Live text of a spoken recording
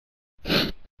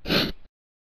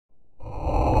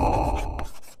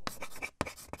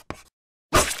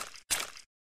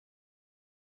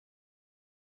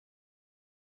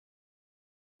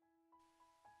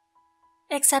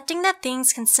Accepting that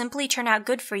things can simply turn out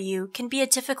good for you can be a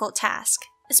difficult task,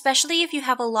 especially if you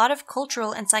have a lot of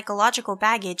cultural and psychological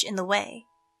baggage in the way.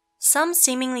 Some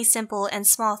seemingly simple and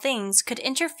small things could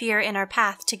interfere in our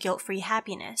path to guilt-free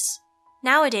happiness.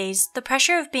 Nowadays, the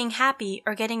pressure of being happy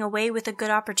or getting away with a good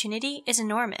opportunity is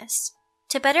enormous.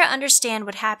 To better understand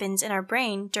what happens in our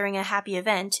brain during a happy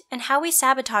event and how we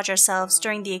sabotage ourselves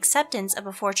during the acceptance of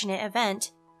a fortunate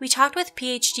event, we talked with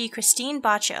PhD Christine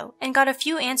Baccio and got a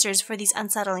few answers for these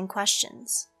unsettling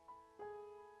questions.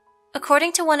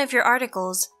 According to one of your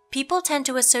articles, people tend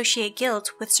to associate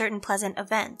guilt with certain pleasant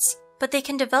events, but they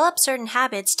can develop certain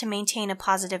habits to maintain a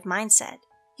positive mindset.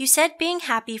 You said being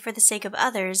happy for the sake of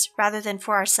others rather than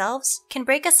for ourselves can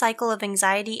break a cycle of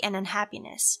anxiety and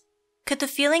unhappiness. Could the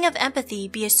feeling of empathy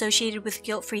be associated with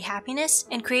guilt-free happiness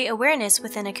and create awareness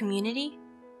within a community?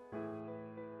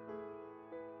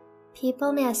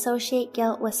 People may associate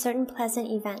guilt with certain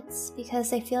pleasant events because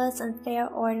they feel it's unfair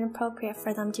or inappropriate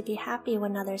for them to be happy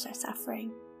when others are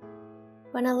suffering.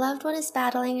 When a loved one is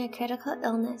battling a critical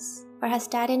illness or has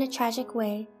died in a tragic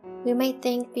way, we might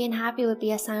think being happy would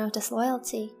be a sign of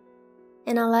disloyalty.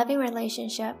 In a loving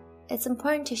relationship, it's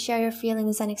important to share your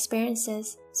feelings and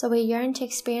experiences, so we yearn to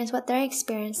experience what they're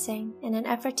experiencing in an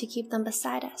effort to keep them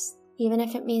beside us, even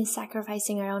if it means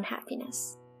sacrificing our own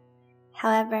happiness.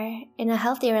 However, in a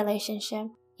healthy relationship,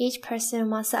 each person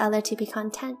wants the other to be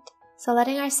content, so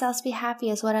letting ourselves be happy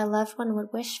is what our loved one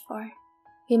would wish for.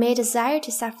 We may desire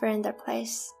to suffer in their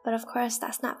place, but of course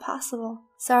that's not possible,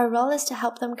 so our role is to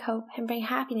help them cope and bring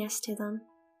happiness to them.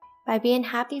 By being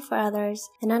happy for others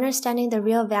and understanding the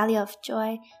real value of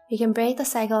joy, we can break the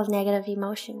cycle of negative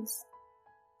emotions.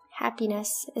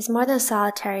 Happiness is more than a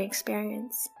solitary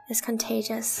experience. It's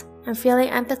contagious, and feeling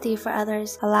empathy for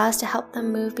others allows us to help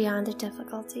them move beyond their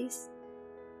difficulties.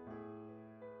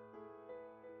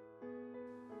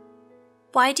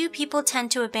 Why do people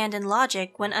tend to abandon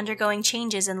logic when undergoing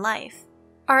changes in life?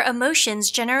 Are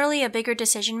emotions generally a bigger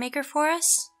decision maker for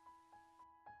us?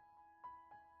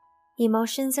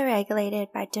 Emotions are regulated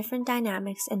by different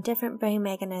dynamics and different brain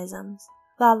mechanisms.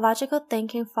 While logical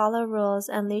thinking follows rules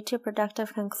and lead to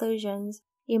productive conclusions,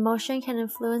 emotion can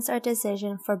influence our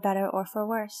decision for better or for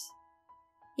worse.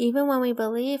 Even when we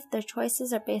believe their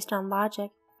choices are based on logic,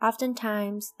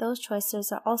 oftentimes those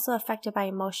choices are also affected by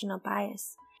emotional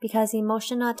bias, because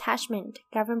emotional attachment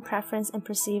governs preference and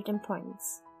perceived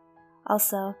importance.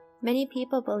 Also, many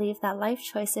people believe that life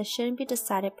choices shouldn't be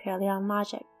decided purely on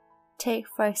logic. Take,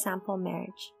 for example,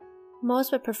 marriage.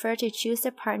 Most would prefer to choose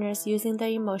their partners using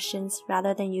their emotions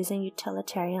rather than using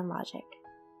utilitarian logic.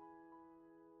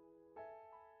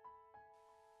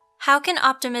 How can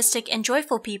optimistic and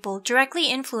joyful people directly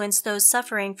influence those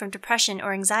suffering from depression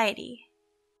or anxiety?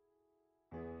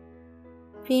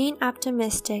 Being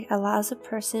optimistic allows a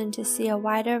person to see a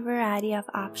wider variety of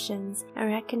options and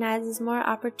recognizes more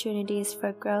opportunities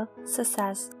for growth,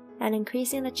 success, and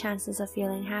increasing the chances of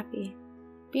feeling happy.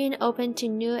 Being open to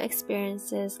new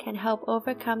experiences can help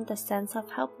overcome the sense of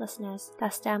helplessness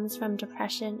that stems from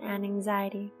depression and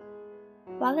anxiety.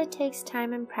 While it takes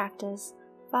time and practice,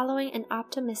 following an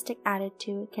optimistic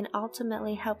attitude can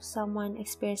ultimately help someone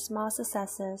experience small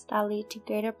successes that lead to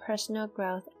greater personal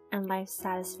growth and life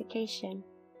satisfaction.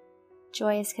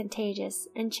 Joy is contagious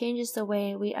and changes the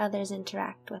way we others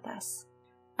interact with us.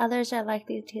 Others are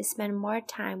likely to spend more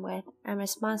time with and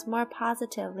respond more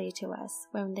positively to us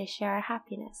when they share our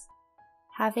happiness.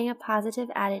 Having a positive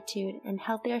attitude and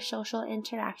healthier social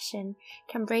interaction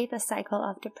can break the cycle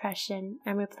of depression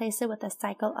and replace it with a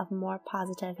cycle of more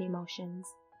positive emotions.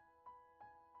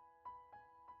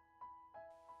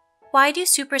 Why do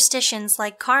superstitions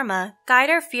like karma guide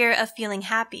our fear of feeling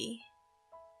happy?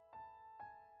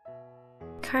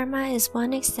 Karma is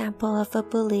one example of a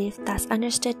belief that's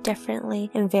understood differently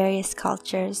in various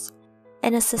cultures.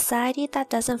 In a society that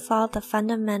doesn't follow the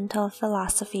fundamental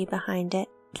philosophy behind it,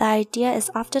 the idea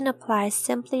is often applied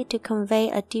simply to convey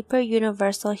a deeper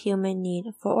universal human need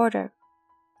for order.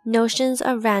 Notions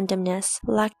of randomness,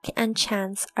 luck, and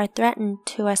chance are threatened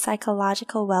to our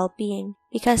psychological well-being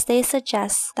because they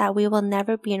suggest that we will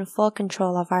never be in full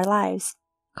control of our lives.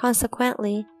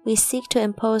 Consequently, we seek to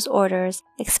impose orders,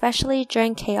 especially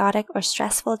during chaotic or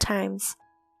stressful times.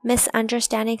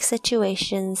 Misunderstanding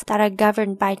situations that are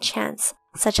governed by chance,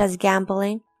 such as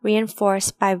gambling,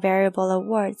 reinforced by variable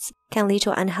awards, can lead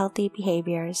to unhealthy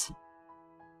behaviors.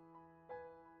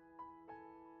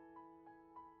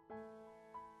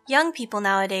 Young people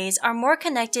nowadays are more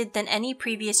connected than any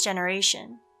previous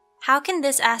generation. How can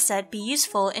this asset be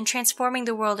useful in transforming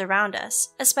the world around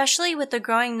us, especially with the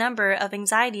growing number of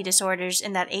anxiety disorders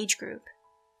in that age group?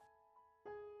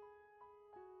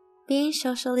 Being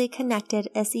socially connected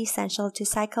is essential to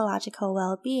psychological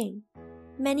well-being.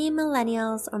 Many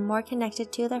millennials are more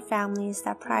connected to their families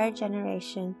than prior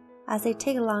generation as they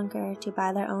take longer to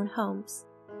buy their own homes.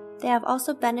 They have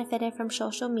also benefited from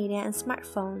social media and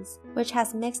smartphones, which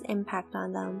has mixed impact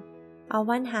on them. On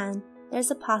one hand,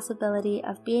 there's a possibility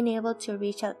of being able to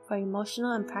reach out for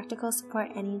emotional and practical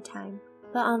support anytime.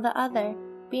 But on the other,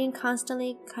 being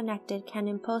constantly connected can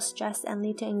impose stress and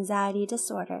lead to anxiety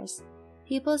disorders.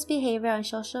 People's behavior on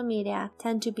social media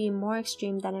tend to be more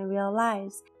extreme than in real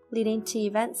lives, leading to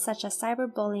events such as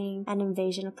cyberbullying and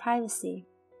invasion of privacy.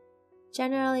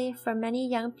 Generally, for many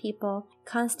young people,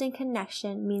 constant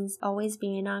connection means always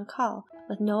being on call,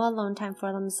 with no alone time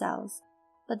for themselves.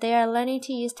 But they are learning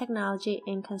to use technology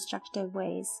in constructive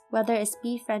ways, whether it's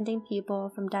befriending people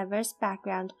from diverse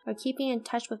backgrounds or keeping in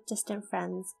touch with distant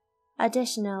friends.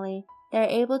 Additionally, they are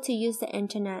able to use the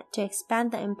internet to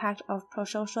expand the impact of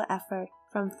pro-social effort,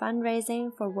 from fundraising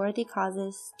for worthy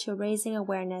causes to raising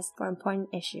awareness for important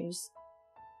issues.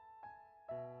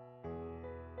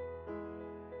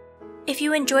 If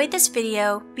you enjoyed this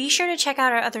video, be sure to check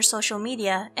out our other social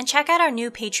media and check out our new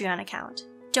Patreon account.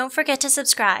 Don't forget to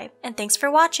subscribe, and thanks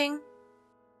for watching!